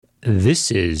This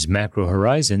is Macro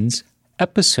Horizons,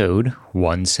 episode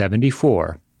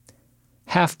 174,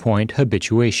 Half Point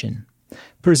Habituation,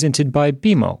 presented by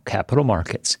BMO Capital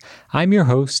Markets. I'm your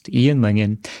host, Ian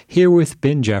Lingen, here with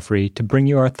Ben Jeffrey to bring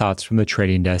you our thoughts from the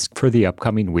trading desk for the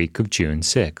upcoming week of June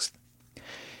 6th.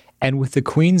 And with the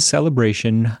Queen's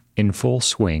celebration in full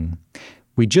swing,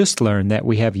 we just learned that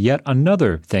we have yet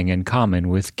another thing in common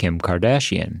with Kim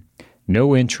Kardashian.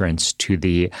 No entrance to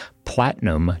the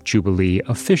Platinum Jubilee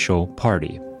official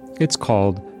party. It's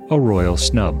called a royal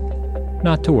snub.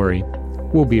 Not to worry,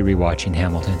 we'll be rewatching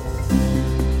Hamilton.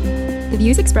 The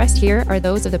views expressed here are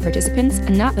those of the participants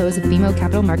and not those of BMO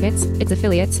Capital Markets, its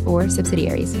affiliates, or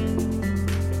subsidiaries.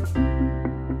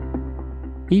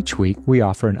 Each week, we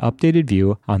offer an updated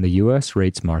view on the U.S.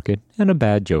 rates market and a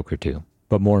bad joke or two.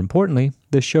 But more importantly,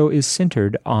 the show is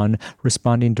centered on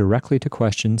responding directly to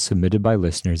questions submitted by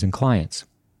listeners and clients.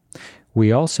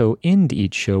 We also end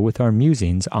each show with our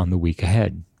musings on the week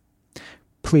ahead.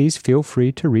 Please feel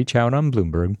free to reach out on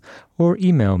Bloomberg or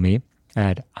email me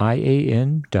at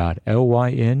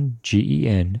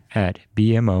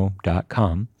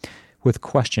ian.lyngen@bmo.com with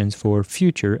questions for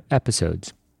future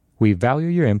episodes. We value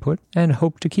your input and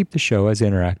hope to keep the show as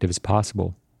interactive as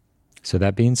possible. So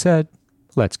that being said,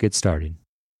 let's get started.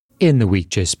 In the week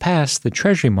just past, the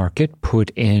Treasury market put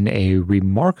in a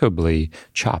remarkably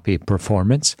choppy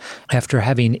performance. After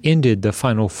having ended the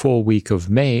final full week of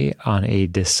May on a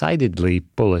decidedly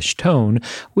bullish tone,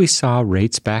 we saw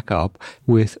rates back up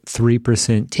with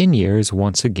 3% 10-years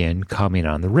once again coming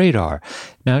on the radar.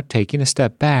 Now, taking a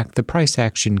step back, the price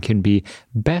action can be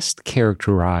best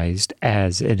characterized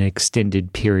as an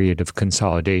extended period of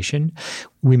consolidation.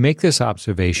 We make this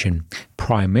observation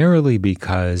primarily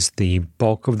because the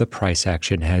bulk of the price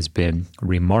action has been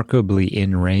remarkably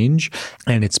in range,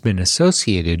 and it's been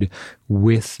associated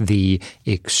with the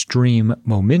extreme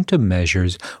momentum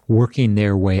measures working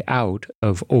their way out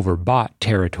of overbought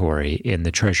territory in the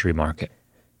Treasury market.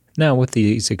 Now, with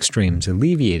these extremes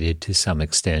alleviated to some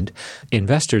extent,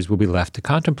 investors will be left to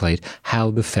contemplate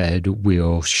how the Fed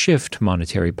will shift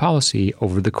monetary policy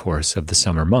over the course of the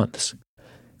summer months.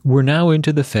 We're now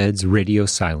into the Fed's radio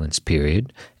silence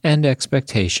period, and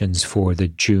expectations for the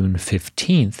June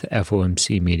 15th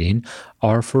FOMC meeting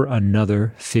are for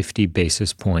another 50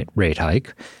 basis point rate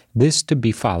hike, this to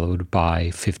be followed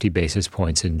by 50 basis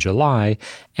points in July,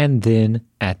 and then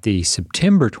at the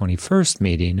September 21st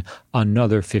meeting,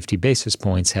 another 50 basis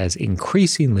points has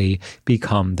increasingly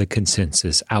become the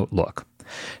consensus outlook.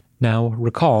 Now,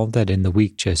 recall that in the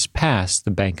week just past, the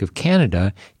Bank of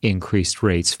Canada increased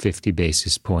rates 50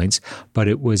 basis points, but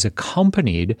it was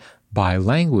accompanied by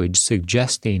language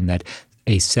suggesting that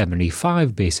a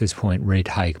 75 basis point rate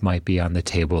hike might be on the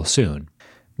table soon.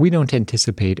 We don't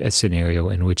anticipate a scenario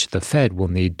in which the Fed will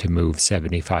need to move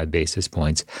 75 basis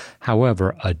points.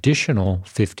 However, additional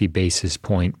 50 basis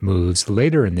point moves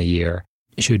later in the year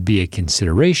should be a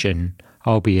consideration,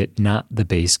 albeit not the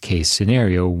base case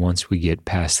scenario once we get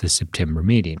past the September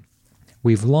meeting.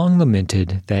 We've long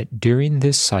lamented that during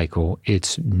this cycle,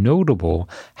 it's notable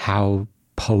how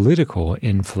political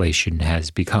inflation has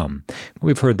become.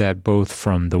 We've heard that both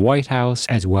from the White House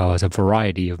as well as a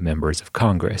variety of members of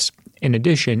Congress. In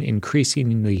addition,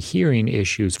 increasingly hearing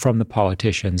issues from the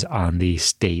politicians on the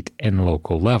state and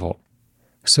local level.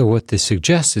 So what this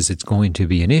suggests is it's going to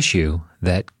be an issue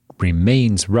that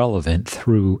remains relevant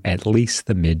through at least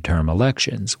the midterm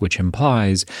elections, which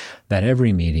implies that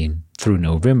every meeting through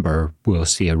November will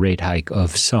see a rate hike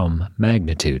of some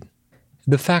magnitude.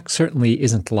 The fact certainly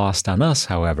isn't lost on us,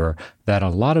 however, that a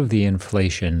lot of the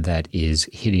inflation that is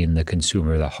hitting the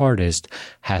consumer the hardest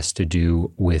has to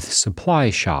do with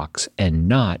supply shocks and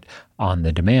not on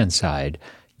the demand side.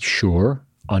 Sure,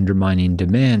 undermining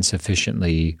demand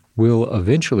sufficiently will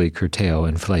eventually curtail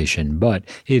inflation, but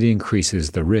it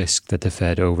increases the risk that the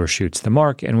Fed overshoots the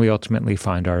mark and we ultimately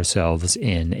find ourselves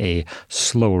in a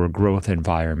slower growth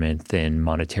environment than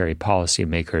monetary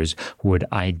policymakers would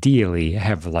ideally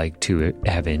have liked to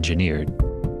have engineered.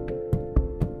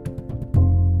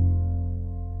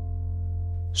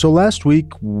 So last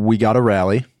week we got a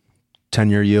rally,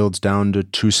 10-year yields down to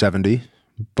 270,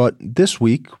 but this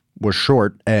week was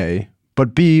short A,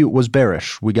 but B was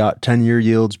bearish. We got 10-year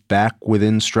yields back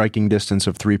within striking distance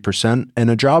of 3%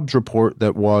 and a jobs report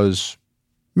that was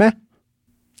meh.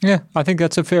 Yeah, I think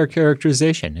that's a fair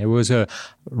characterization. It was a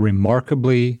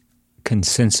remarkably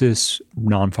consensus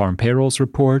non-farm payrolls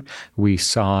report, we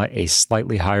saw a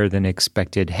slightly higher than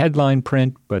expected headline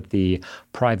print, but the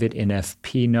private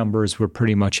NFP numbers were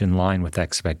pretty much in line with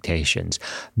expectations.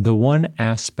 The one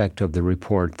aspect of the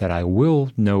report that I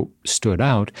will note stood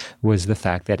out was the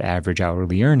fact that average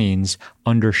hourly earnings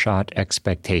undershot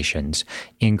expectations,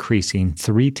 increasing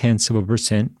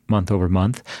 0.3% month over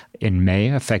month in May,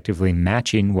 effectively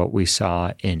matching what we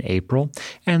saw in April,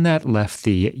 and that left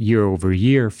the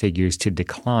year-over-year figures to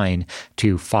decline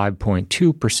to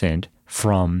 5.2%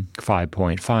 from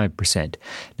 5.5%.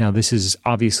 Now, this is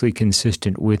obviously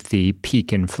consistent with the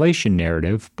peak inflation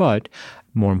narrative, but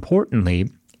more importantly,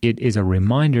 it is a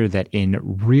reminder that in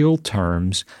real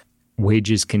terms,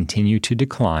 wages continue to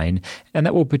decline, and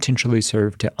that will potentially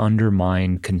serve to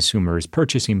undermine consumers'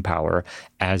 purchasing power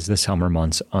as the summer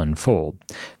months unfold.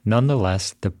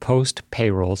 Nonetheless, the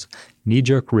post-payrolls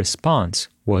knee-jerk response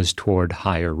was toward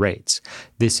higher rates.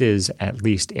 This is, at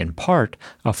least in part,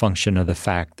 a function of the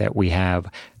fact that we have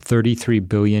 33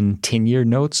 billion 10-year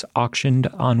notes auctioned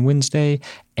on Wednesday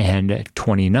and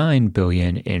 29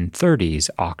 billion in 30s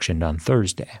auctioned on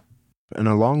Thursday. And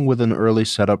along with an early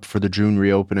setup for the June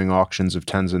reopening auctions of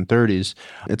 10s and 30s,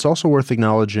 it's also worth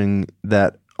acknowledging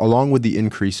that along with the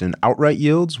increase in outright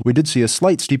yields, we did see a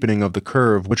slight steepening of the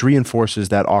curve, which reinforces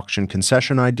that auction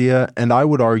concession idea, and I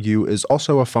would argue is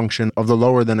also a function of the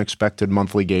lower than expected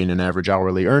monthly gain in average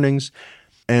hourly earnings,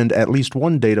 and at least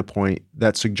one data point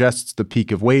that suggests the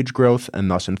peak of wage growth and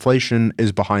thus inflation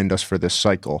is behind us for this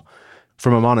cycle.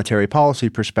 From a monetary policy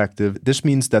perspective, this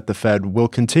means that the Fed will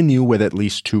continue with at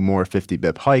least 2 more 50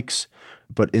 bip hikes,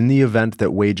 but in the event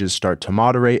that wages start to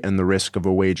moderate and the risk of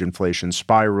a wage inflation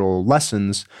spiral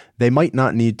lessens, they might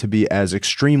not need to be as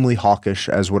extremely hawkish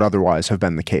as would otherwise have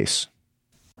been the case.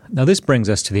 Now, this brings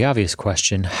us to the obvious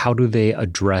question: how do they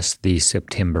address the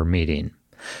September meeting?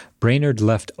 Brainerd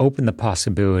left open the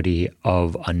possibility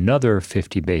of another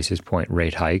 50 basis point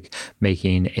rate hike,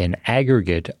 making an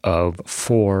aggregate of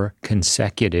 4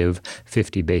 consecutive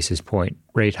 50 basis point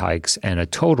rate hikes and a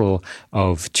total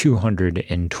of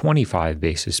 225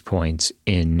 basis points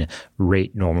in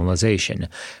rate normalization.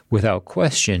 Without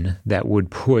question, that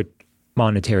would put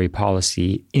monetary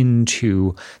policy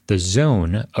into the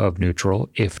zone of neutral,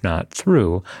 if not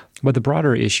through. But the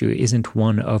broader issue isn't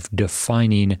one of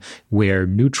defining where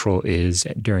neutral is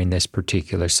during this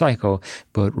particular cycle,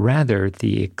 but rather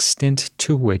the extent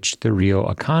to which the real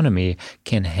economy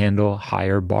can handle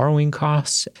higher borrowing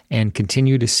costs and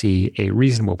continue to see a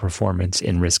reasonable performance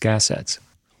in risk assets.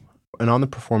 And on the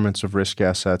performance of risk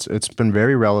assets, it's been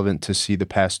very relevant to see the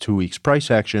past 2 weeks'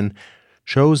 price action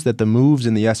shows that the moves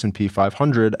in the S&P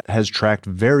 500 has tracked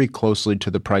very closely to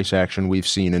the price action we've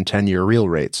seen in 10-year real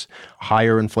rates.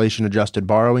 Higher inflation-adjusted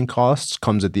borrowing costs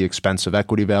comes at the expense of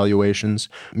equity valuations.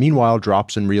 Meanwhile,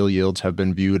 drops in real yields have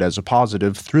been viewed as a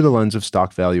positive through the lens of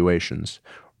stock valuations.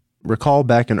 Recall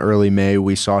back in early May,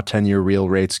 we saw 10-year real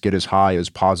rates get as high as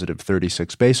positive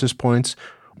 36 basis points.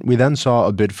 We then saw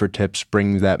a bid for tips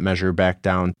bring that measure back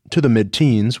down to the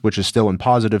mid-teens, which is still in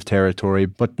positive territory,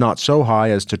 but not so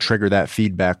high as to trigger that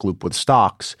feedback loop with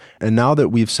stocks. And now that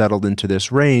we've settled into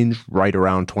this range, right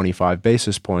around 25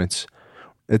 basis points,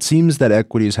 it seems that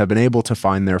equities have been able to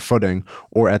find their footing,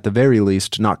 or at the very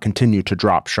least, not continue to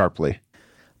drop sharply.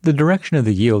 The direction of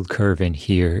the yield curve in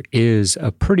here is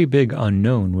a pretty big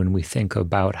unknown when we think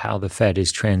about how the Fed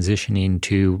is transitioning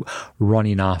to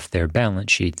running off their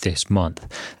balance sheet this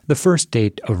month. The first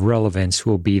date of relevance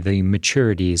will be the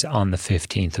maturities on the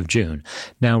 15th of June.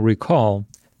 Now recall,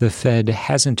 the Fed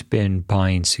hasn't been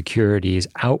buying securities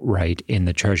outright in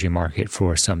the Treasury market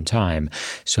for some time.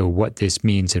 So what this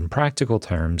means in practical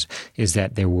terms is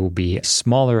that there will be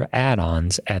smaller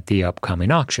add-ons at the upcoming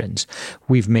auctions.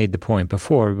 We've made the point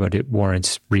before, but it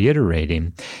warrants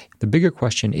reiterating. The bigger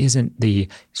question isn't the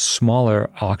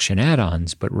smaller auction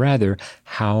add-ons, but rather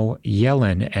how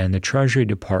Yellen and the Treasury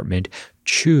Department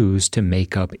choose to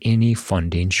make up any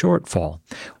funding shortfall.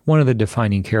 One of the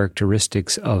defining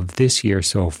characteristics of this year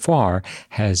so far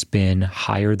has been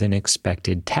higher than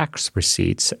expected tax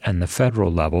receipts at the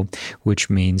federal level, which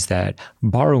means that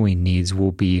borrowing needs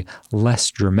will be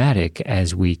less dramatic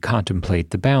as we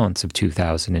contemplate the balance of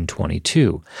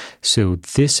 2022. So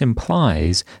this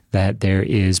implies that there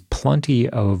is plenty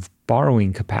of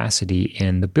borrowing capacity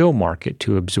in the bill market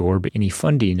to absorb any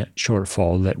funding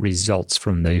shortfall that results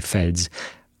from the Fed's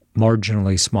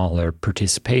marginally smaller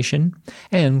participation.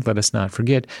 And let us not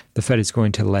forget, the Fed is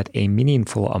going to let a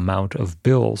meaningful amount of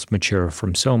bills mature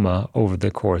from SOMA over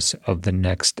the course of the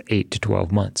next 8 to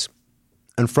 12 months.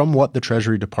 And from what the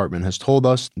Treasury Department has told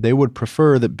us, they would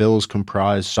prefer that bills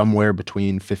comprise somewhere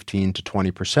between 15 to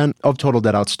 20% of total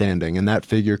debt outstanding, and that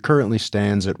figure currently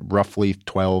stands at roughly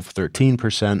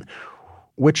 13%,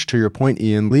 which, to your point,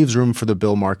 Ian, leaves room for the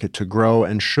bill market to grow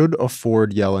and should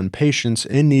afford Yellen patience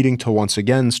in needing to once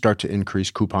again start to increase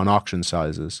coupon auction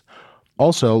sizes.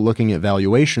 Also, looking at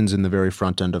valuations in the very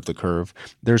front end of the curve,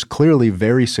 there's clearly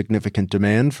very significant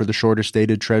demand for the shortest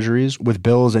dated treasuries, with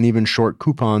bills and even short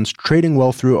coupons trading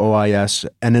well through OIS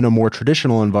and in a more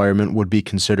traditional environment would be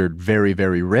considered very,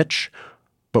 very rich.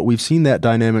 But we've seen that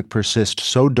dynamic persist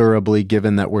so durably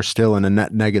given that we're still in a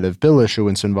net negative bill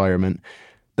issuance environment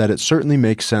that it certainly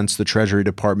makes sense the Treasury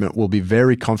Department will be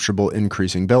very comfortable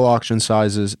increasing bill auction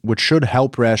sizes, which should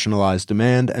help rationalize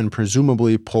demand and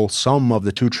presumably pull some of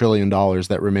the $2 trillion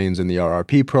that remains in the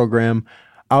RRP program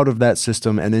out of that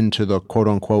system and into the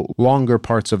quote-unquote longer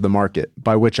parts of the market,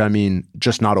 by which I mean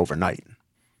just not overnight.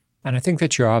 And I think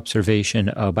that your observation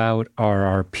about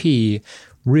RRP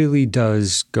really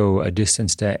does go a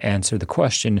distance to answer the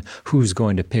question, who's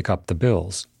going to pick up the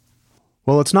bills?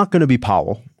 Well, it's not going to be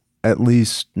Powell. At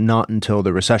least not until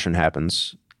the recession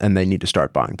happens and they need to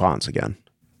start buying bonds again.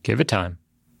 Give it time.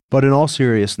 But in all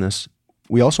seriousness,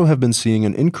 we also have been seeing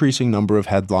an increasing number of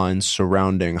headlines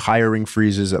surrounding hiring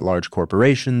freezes at large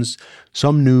corporations,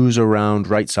 some news around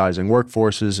right-sizing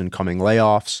workforces and coming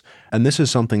layoffs, and this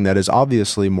is something that is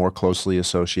obviously more closely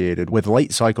associated with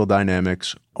late cycle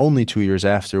dynamics only 2 years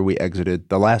after we exited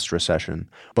the last recession.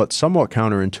 But somewhat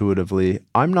counterintuitively,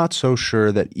 I'm not so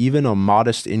sure that even a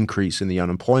modest increase in the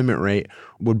unemployment rate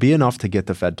would be enough to get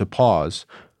the Fed to pause.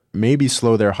 Maybe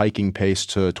slow their hiking pace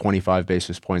to 25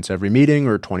 basis points every meeting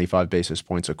or 25 basis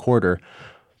points a quarter.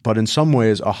 But in some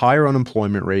ways, a higher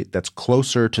unemployment rate that's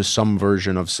closer to some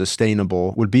version of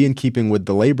sustainable would be in keeping with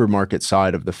the labor market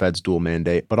side of the Fed's dual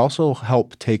mandate, but also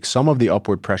help take some of the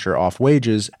upward pressure off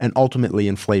wages and ultimately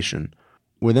inflation.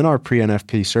 Within our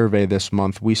pre-NFP survey this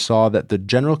month, we saw that the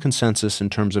general consensus in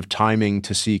terms of timing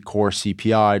to see core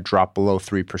CPI drop below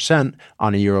 3%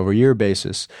 on a year-over-year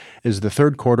basis is the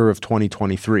third quarter of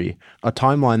 2023, a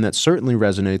timeline that certainly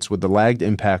resonates with the lagged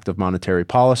impact of monetary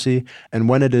policy and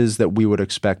when it is that we would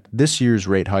expect this year's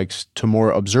rate hikes to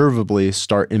more observably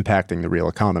start impacting the real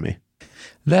economy.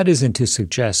 That isn't to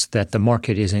suggest that the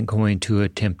market isn't going to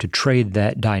attempt to trade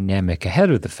that dynamic ahead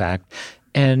of the fact.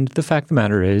 And the fact of the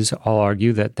matter is, I'll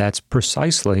argue that that's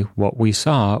precisely what we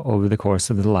saw over the course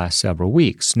of the last several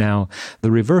weeks. Now, the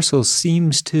reversal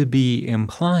seems to be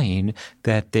implying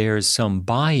that there's some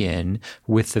buy-in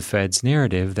with the Fed's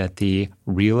narrative that the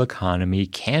real economy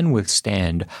can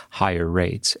withstand higher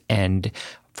rates. And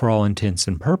for all intents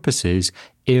and purposes,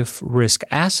 if risk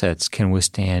assets can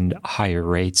withstand higher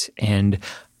rates and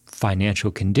financial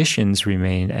conditions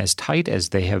remain as tight as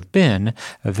they have been,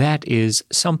 that is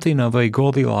something of a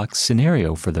Goldilocks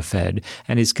scenario for the Fed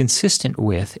and is consistent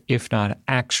with, if not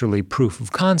actually proof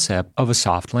of concept, of a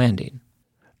soft landing.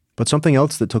 But something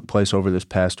else that took place over this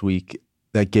past week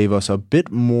that gave us a bit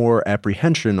more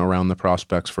apprehension around the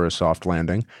prospects for a soft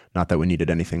landing, not that we needed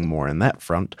anything more in that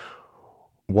front,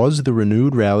 was the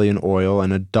renewed rally in oil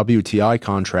and a WTI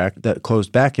contract that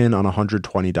closed back in on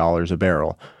 $120 a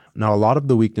barrel. Now, a lot of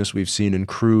the weakness we've seen in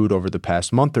crude over the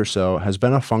past month or so has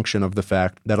been a function of the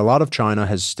fact that a lot of China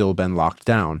has still been locked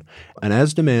down. And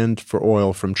as demand for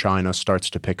oil from China starts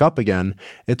to pick up again,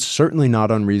 it's certainly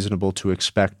not unreasonable to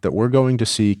expect that we're going to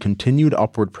see continued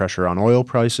upward pressure on oil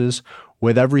prices,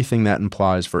 with everything that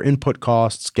implies for input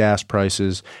costs, gas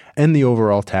prices, and the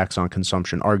overall tax on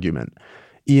consumption argument.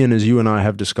 Ian, as you and I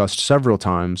have discussed several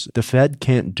times, the Fed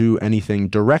can't do anything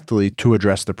directly to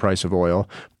address the price of oil,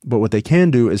 but what they can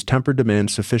do is temper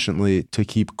demand sufficiently to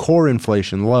keep core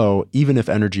inflation low, even if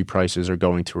energy prices are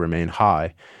going to remain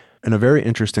high. In a very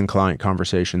interesting client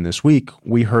conversation this week,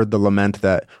 we heard the lament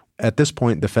that at this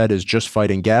point the Fed is just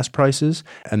fighting gas prices,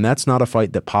 and that's not a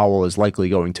fight that Powell is likely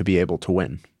going to be able to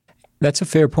win. That's a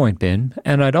fair point, Ben.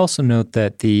 And I'd also note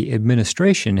that the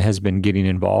administration has been getting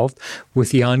involved with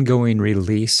the ongoing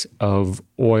release of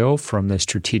oil from the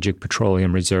strategic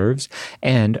petroleum reserves,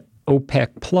 and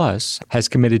OPEC Plus has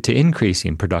committed to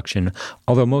increasing production,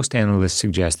 although most analysts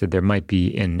suggest that there might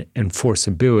be an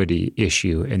enforceability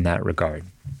issue in that regard.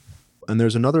 And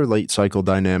there's another late cycle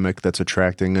dynamic that's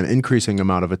attracting an increasing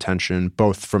amount of attention,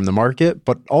 both from the market,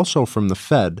 but also from the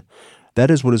Fed. That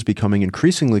is what is becoming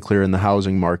increasingly clear in the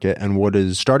housing market and what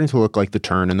is starting to look like the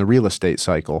turn in the real estate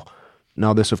cycle.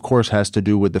 Now, this, of course, has to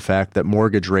do with the fact that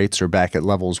mortgage rates are back at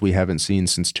levels we haven't seen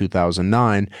since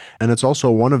 2009, and it's also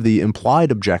one of the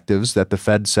implied objectives that the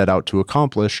Fed set out to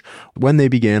accomplish when they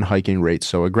began hiking rates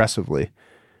so aggressively.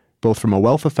 both from a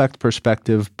wealth effect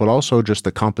perspective, but also just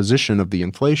the composition of the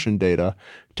inflation data,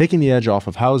 taking the edge off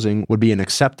of housing would be an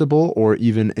acceptable or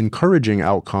even encouraging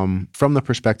outcome from the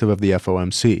perspective of the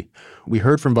FOMC. We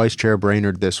heard from Vice Chair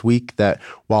Brainard this week that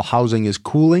while housing is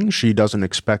cooling, she doesn't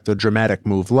expect a dramatic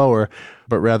move lower,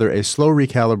 but rather a slow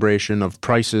recalibration of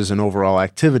prices and overall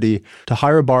activity to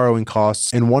higher borrowing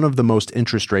costs in one of the most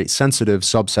interest rate sensitive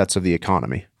subsets of the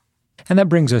economy. And that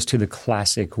brings us to the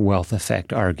classic wealth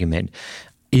effect argument.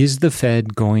 Is the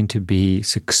Fed going to be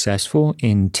successful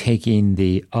in taking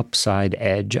the upside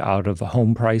edge out of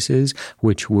home prices,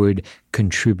 which would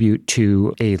contribute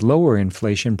to a lower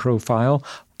inflation profile,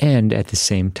 and at the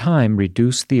same time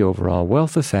reduce the overall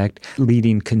wealth effect,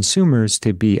 leading consumers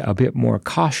to be a bit more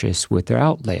cautious with their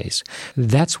outlays?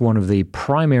 That's one of the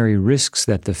primary risks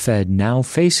that the Fed now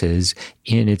faces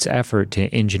in its effort to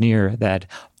engineer that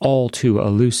all too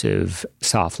elusive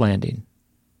soft landing.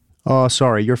 Oh,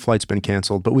 sorry, your flight's been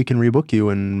canceled, but we can rebook you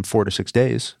in 4 to 6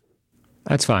 days.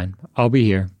 That's fine. I'll be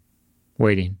here,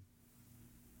 waiting.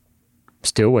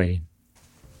 Still waiting.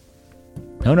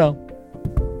 No.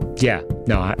 Yeah,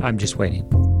 no, I'm just waiting.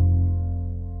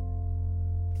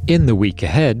 In the week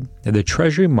ahead, the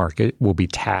Treasury market will be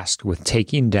tasked with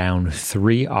taking down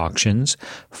 3 auctions.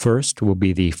 First will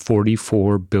be the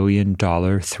 $44 billion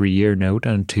 3-year note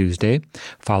on Tuesday,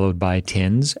 followed by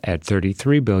 10s at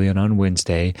 $33 billion on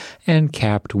Wednesday, and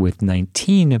capped with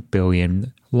 $19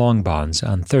 billion long bonds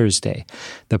on Thursday.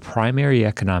 The primary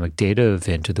economic data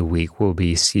event of the week will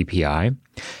be CPI.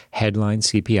 Headline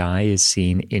CPI is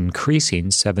seen increasing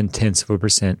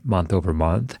 0.7% month over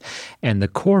month, and the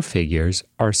core figures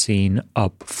are seen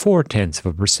up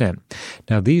 0.4%.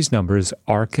 Now, these numbers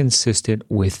are consistent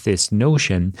with this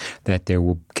notion that there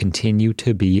will continue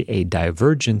to be a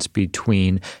divergence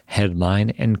between headline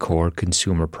and core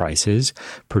consumer prices,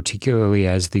 particularly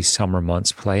as the summer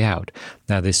months play out.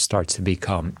 Now, this starts to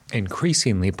become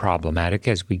increasingly problematic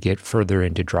as we get further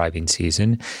into driving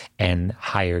season, and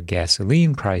higher gasoline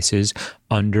prices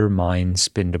undermine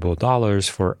spendable dollars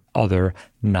for other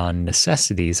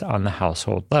non-necessities on the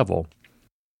household level.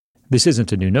 This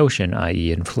isn't a new notion,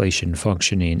 i.e. inflation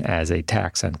functioning as a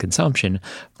tax on consumption,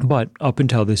 but up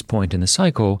until this point in the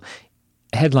cycle,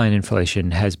 headline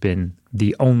inflation has been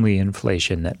the only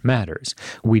inflation that matters.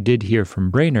 We did hear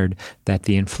from Brainard that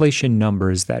the inflation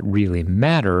numbers that really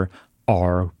matter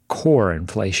are core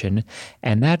inflation,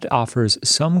 and that offers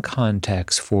some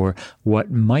context for what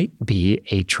might be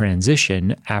a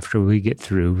transition after we get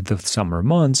through the summer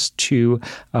months to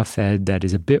a Fed that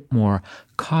is a bit more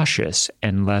cautious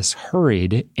and less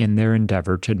hurried in their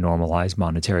endeavor to normalize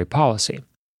monetary policy.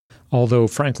 Although,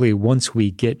 frankly, once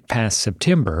we get past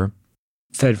September,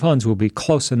 Fed funds will be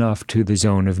close enough to the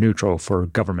zone of neutral for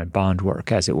government bond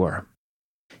work, as it were.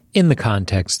 In the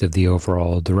context of the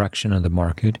overall direction of the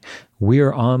market, we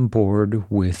are on board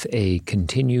with a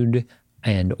continued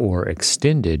and or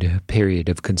extended period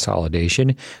of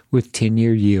consolidation with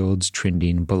 10-year yields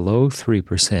trending below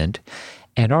 3%,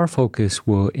 and our focus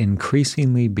will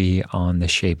increasingly be on the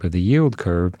shape of the yield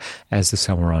curve as the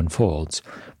summer unfolds.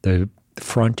 The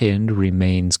front end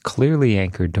remains clearly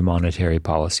anchored to monetary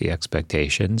policy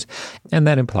expectations, and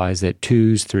that implies that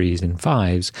 2s, 3s, and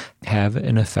 5s have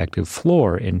an effective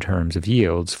floor in terms of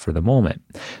yields for the moment.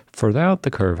 Further out the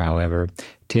curve, however,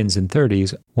 10s and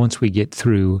 30s, once we get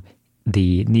through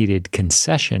the needed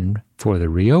concession for the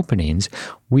reopenings,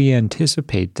 we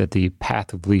anticipate that the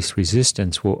path of least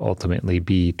resistance will ultimately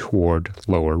be toward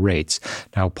lower rates.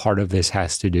 Now, part of this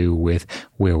has to do with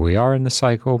where we are in the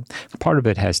cycle. Part of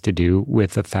it has to do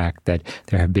with the fact that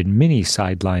there have been many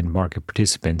sideline market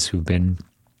participants who've been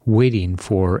waiting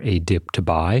for a dip to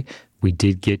buy. We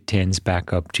did get 10s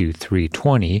back up to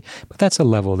 320, but that's a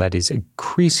level that is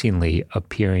increasingly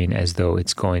appearing as though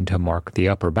it's going to mark the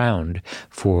upper bound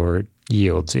for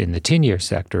yields in the 10-year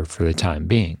sector for the time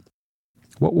being.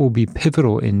 What will be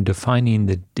pivotal in defining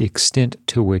the extent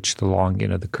to which the long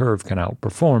end of the curve can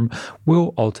outperform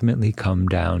will ultimately come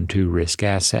down to risk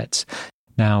assets.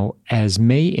 Now, as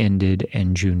May ended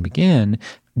and June began,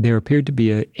 there appeared to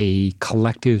be a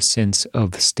collective sense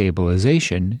of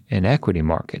stabilization in equity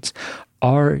markets.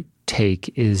 Our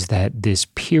take is that this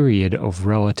period of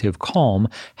relative calm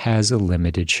has a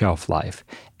limited shelf life.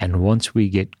 And once we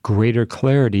get greater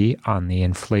clarity on the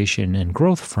inflation and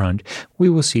growth front, we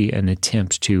will see an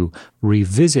attempt to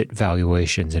revisit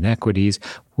valuations in equities,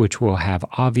 which will have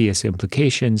obvious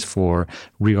implications for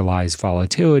realized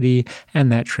volatility, and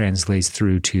that translates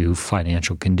through to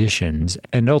financial conditions.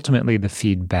 And ultimately, the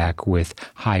feedback with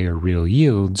higher real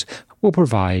yields will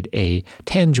provide a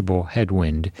tangible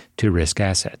headwind to risk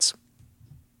assets.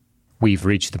 We've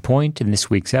reached the point in this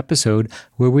week's episode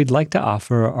where we'd like to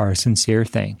offer our sincere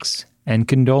thanks and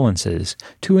condolences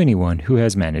to anyone who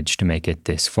has managed to make it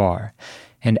this far.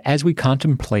 And as we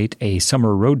contemplate a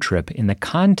summer road trip in the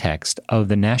context of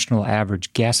the national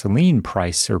average gasoline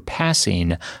price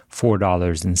surpassing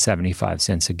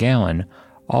 $4.75 a gallon,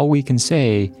 all we can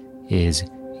say is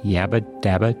yabba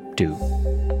dabba do.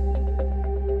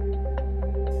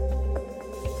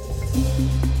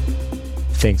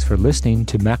 Thanks for listening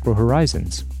to Macro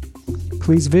Horizons.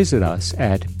 Please visit us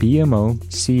at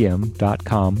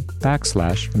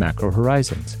bmocm.com/Macro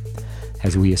Horizons.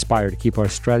 As we aspire to keep our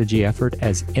strategy effort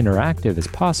as interactive as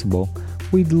possible,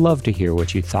 we'd love to hear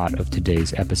what you thought of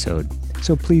today's episode.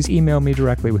 So please email me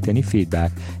directly with any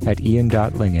feedback at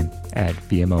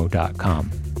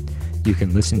ian.lingen@bmo.com. You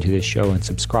can listen to this show and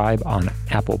subscribe on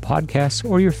Apple Podcasts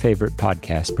or your favorite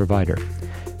podcast provider.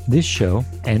 This show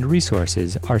and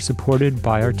resources are supported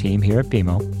by our team here at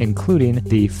BMO, including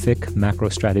the FIC Macro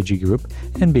Strategy Group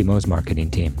and BMO's marketing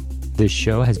team. This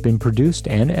show has been produced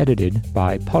and edited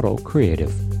by Puddle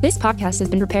Creative. This podcast has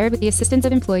been prepared with the assistance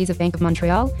of employees of Bank of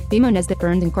Montreal, BMO Nesbitt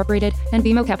Burns Incorporated, and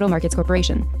BMO Capital Markets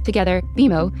Corporation. Together,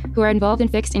 BMO, who are involved in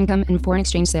fixed income and foreign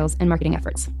exchange sales and marketing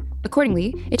efforts.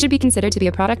 Accordingly, it should be considered to be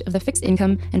a product of the fixed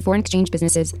income and foreign exchange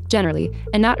businesses generally,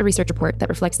 and not a research report that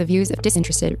reflects the views of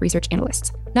disinterested research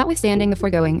analysts. Notwithstanding the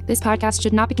foregoing, this podcast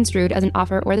should not be construed as an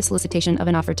offer or the solicitation of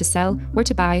an offer to sell or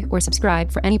to buy or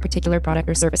subscribe for any particular product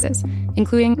or services,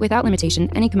 including, without limitation,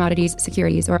 any commodities,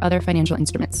 securities, or other financial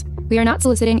instruments. We are not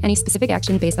soliciting any specific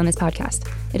action based on this podcast.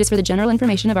 It is for the general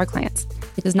information of our clients.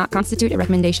 It does not constitute a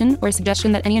recommendation or a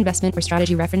suggestion that any investment or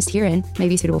strategy referenced herein may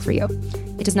be suitable for you.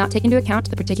 It does not take into account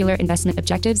the particular investment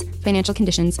objectives, financial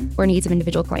conditions, or needs of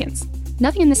individual clients.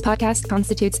 Nothing in this podcast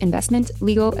constitutes investment,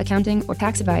 legal, accounting, or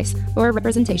tax advice, or a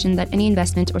representation that any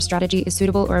investment or strategy is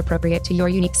suitable or appropriate to your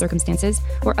unique circumstances,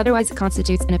 or otherwise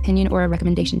constitutes an opinion or a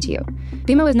recommendation to you.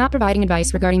 BMO is not providing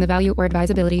advice regarding the value or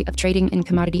advisability of trading in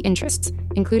commodity interests,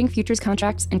 including futures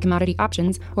contracts and commodity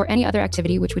options, or any other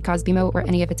activity which would cause BMO or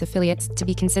any of its affiliates to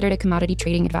be considered a commodity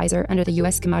trading advisor under the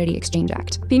U.S. Commodity Exchange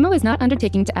Act. BMO is not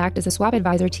undertaking to act as a swap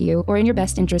advisor to you or in your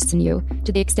best interests in you,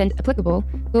 to the extent applicable,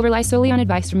 will rely solely on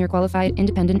advice from your qualified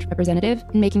independent representative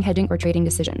in making hedging or trading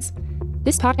decisions.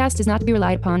 This podcast is not to be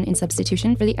relied upon in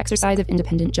substitution for the exercise of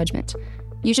independent judgment.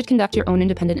 You should conduct your own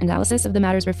independent analysis of the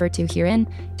matters referred to herein,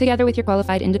 together with your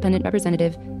qualified independent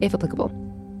representative, if applicable.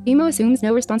 BMO assumes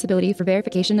no responsibility for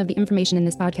verification of the information in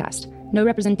this podcast. No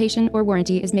representation or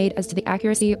warranty is made as to the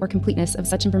accuracy or completeness of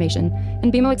such information,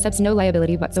 and BMO accepts no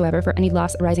liability whatsoever for any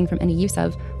loss arising from any use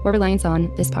of or reliance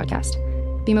on this podcast.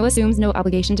 BMO assumes no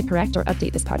obligation to correct or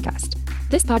update this podcast.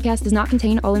 This podcast does not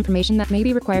contain all information that may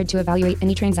be required to evaluate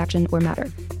any transaction or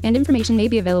matter, and information may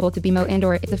be available to BMO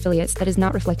and/or its affiliates that is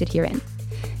not reflected herein.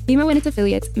 BMO and its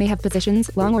affiliates may have positions,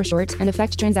 long or short, and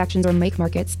affect transactions or make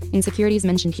markets in securities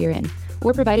mentioned herein,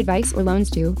 or provide advice or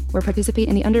loans to, or participate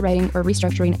in the underwriting or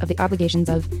restructuring of the obligations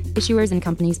of issuers and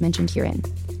companies mentioned herein.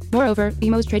 Moreover,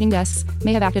 BMO's trading desks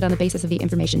may have acted on the basis of the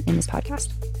information in this podcast.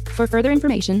 For further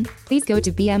information, please go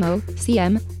to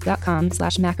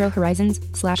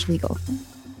bmocm.com/macrohorizons/legal.